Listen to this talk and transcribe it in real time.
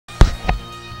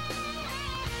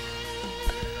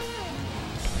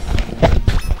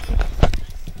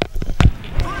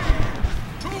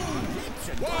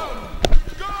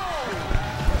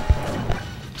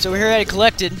So we're here at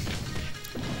Collected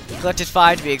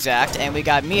 5 to be exact, and we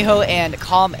got Mijo and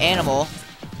Calm Animal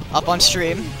up on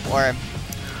stream, or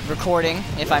recording,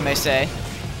 if I may say.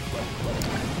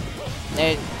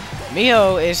 And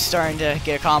Mijo is starting to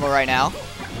get a combo right now.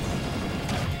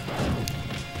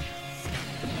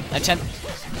 Attempt.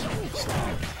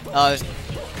 Oh,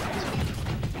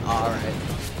 alright.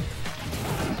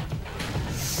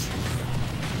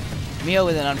 Mijo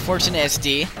with an unfortunate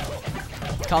SD.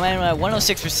 Calm Animal at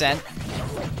 106%.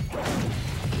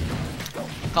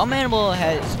 Calm Animal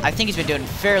has, I think he's been doing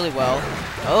fairly well.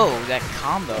 Oh, that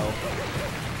combo.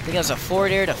 I think it was a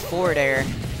forward air to forward air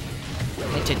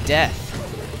into death.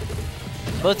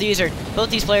 Both these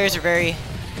players are very,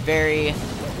 very,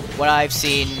 what I've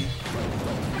seen,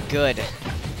 good.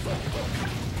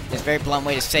 It's a very blunt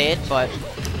way to say it, but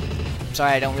I'm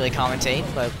sorry I don't really commentate,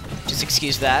 but just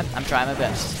excuse that. I'm trying my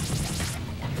best.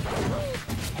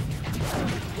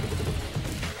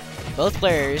 Both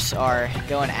players are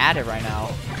going at it right now.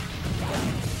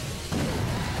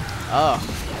 Oh,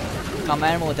 Calm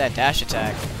Animal with that dash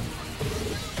attack.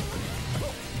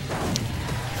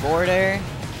 Forward air.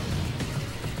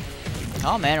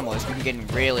 Calm Animal has been getting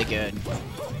really good.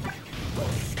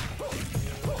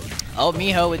 Oh,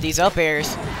 Mijo with these up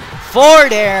airs.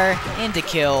 Forward air into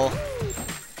kill.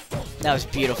 That was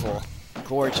beautiful.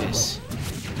 Gorgeous.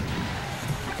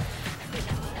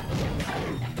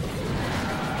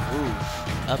 Ooh,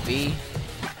 up B.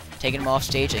 Taking him off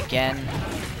stage again.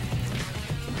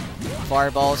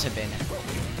 Fireballs have been.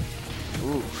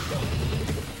 Ooh.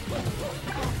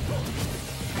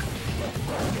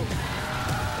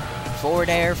 Forward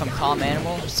air from Calm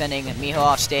Animal, sending Mijo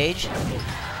off stage,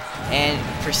 and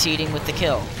proceeding with the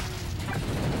kill.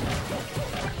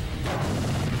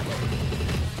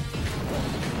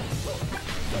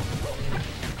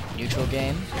 Neutral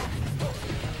game.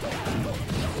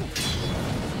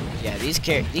 Yeah, these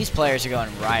players are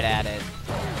going right at it.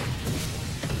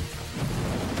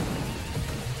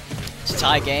 It's a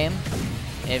tie game.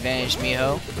 Advantage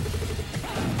Mijo.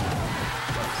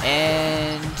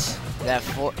 And that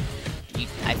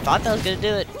I thought that was gonna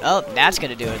do it. Oh, that's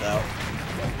gonna do it though.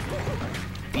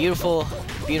 Beautiful,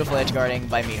 beautiful edge guarding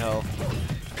by Mijo.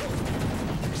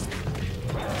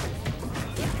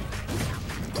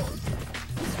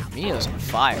 Mijo's on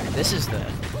fire. This is the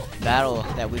battle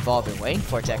that we've all been waiting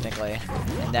for, technically,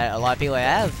 and that a lot of people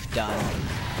have done.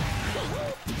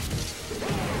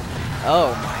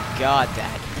 Oh my god,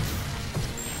 that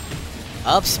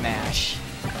up smash.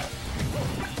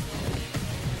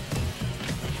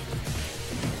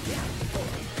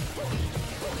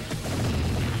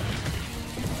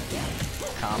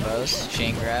 Combos,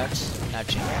 chain grabs, not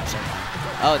chain grabs.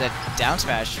 Oh, that down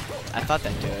smash. I thought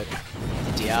that'd do it.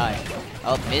 The DI.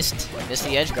 Oh, missed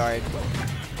the edge guard.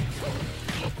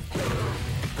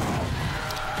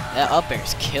 That up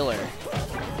air's killer.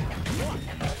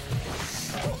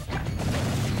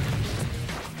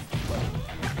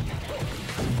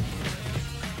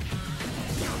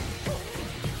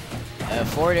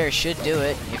 Forward air should do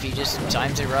it if he just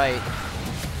times it right.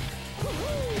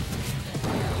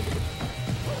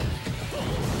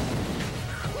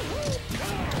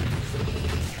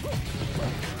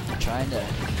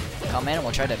 Calm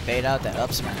Animal tried to bait out that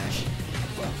up smash.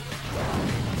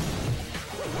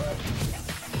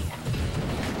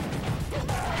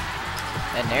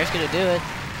 And Nair's gonna do it.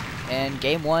 And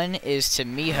game 1 is to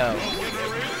Mijo.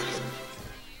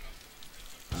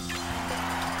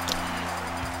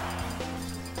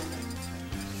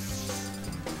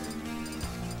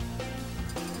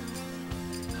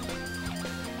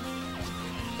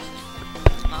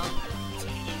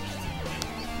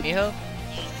 Mijo?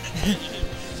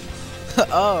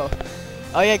 Oh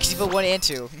yeah, because you put 1 and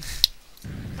 2.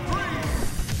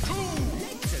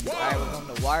 Alright, we're going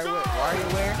to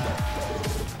WarioWare.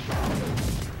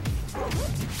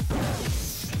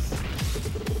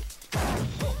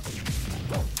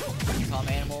 Calm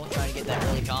Animal trying to get that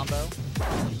early combo.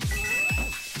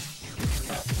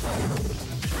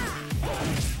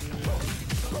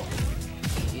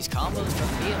 These combos from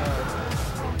Mijo.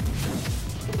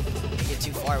 Can't get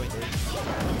too far with it.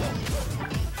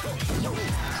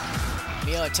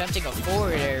 Mijo attempting a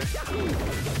forward air,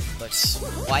 but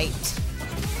swiped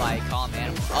by Calm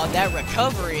Animal. Oh, that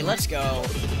recovery! Let's go.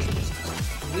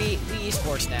 We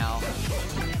esports now.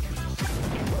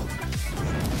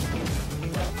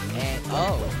 And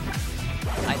oh,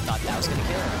 I thought that was gonna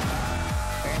kill him.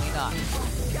 Apparently not.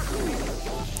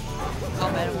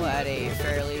 Calm Animal at a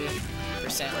fairly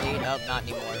percent lead. Oh, not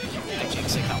anymore. I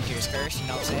jinxed it. Commentator's curse. You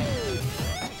know what I'm saying?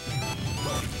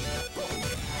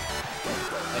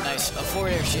 A nice, a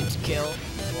forward air should kill.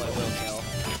 Well, it will kill.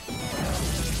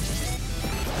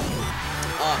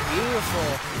 Oh, beautiful.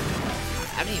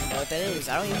 I don't even know what that is.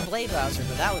 I don't even play Bowser,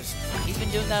 but that was... He's been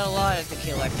doing that a lot at the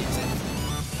Collectors and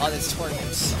all these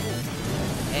tournaments.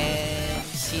 And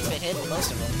he's been hitting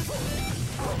most of them.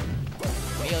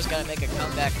 Mijo's gotta make a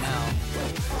comeback now.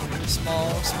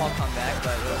 Small comeback,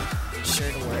 but it's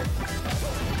sure to work.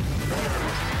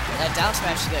 That down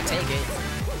smash is gonna take it.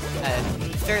 A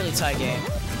fairly tight game.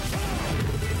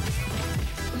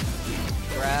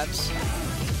 Grabs.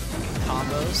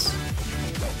 Combos.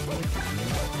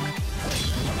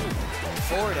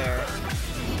 Forward air.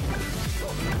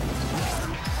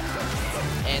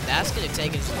 And that's gonna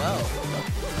take it as well.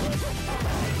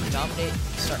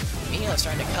 Mijo's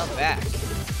starting to come back.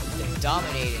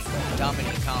 Dominating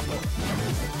combo.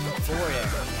 Forward air.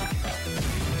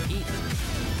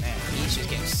 He's just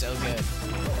getting so good.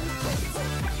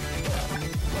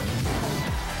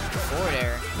 Forward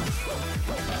air.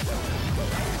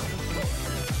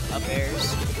 Up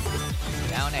airs.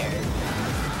 Down air.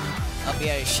 Up he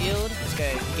had his shield. It's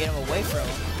gonna get him away from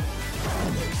him.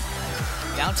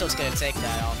 Down tilt's gonna take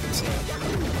that off instead.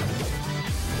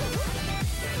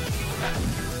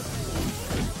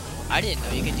 I didn't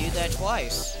know you could do that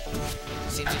twice.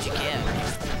 Seems that you can.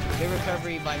 Good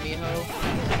recovery by Mijo.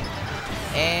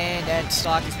 And that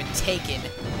stock has been taken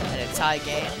at a tie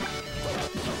game.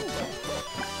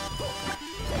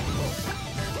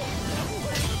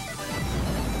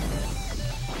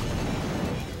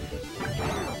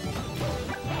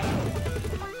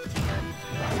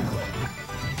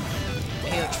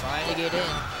 Mijo trying to get in.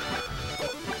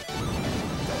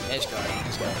 Edge guard.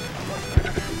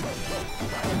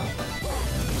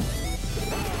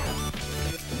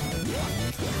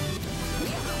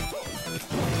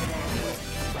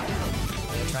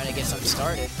 Trying to get something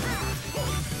started.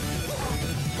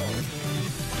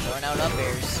 Throwing out up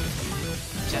airs.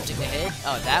 Attempting to hit.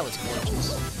 Oh, that was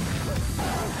gorgeous.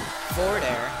 Forward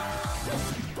air.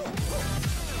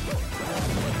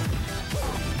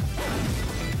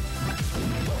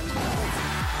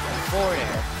 Forward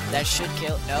air. That should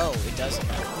kill. No, it doesn't.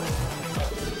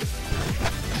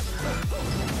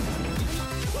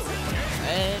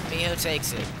 And Mijo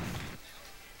takes it.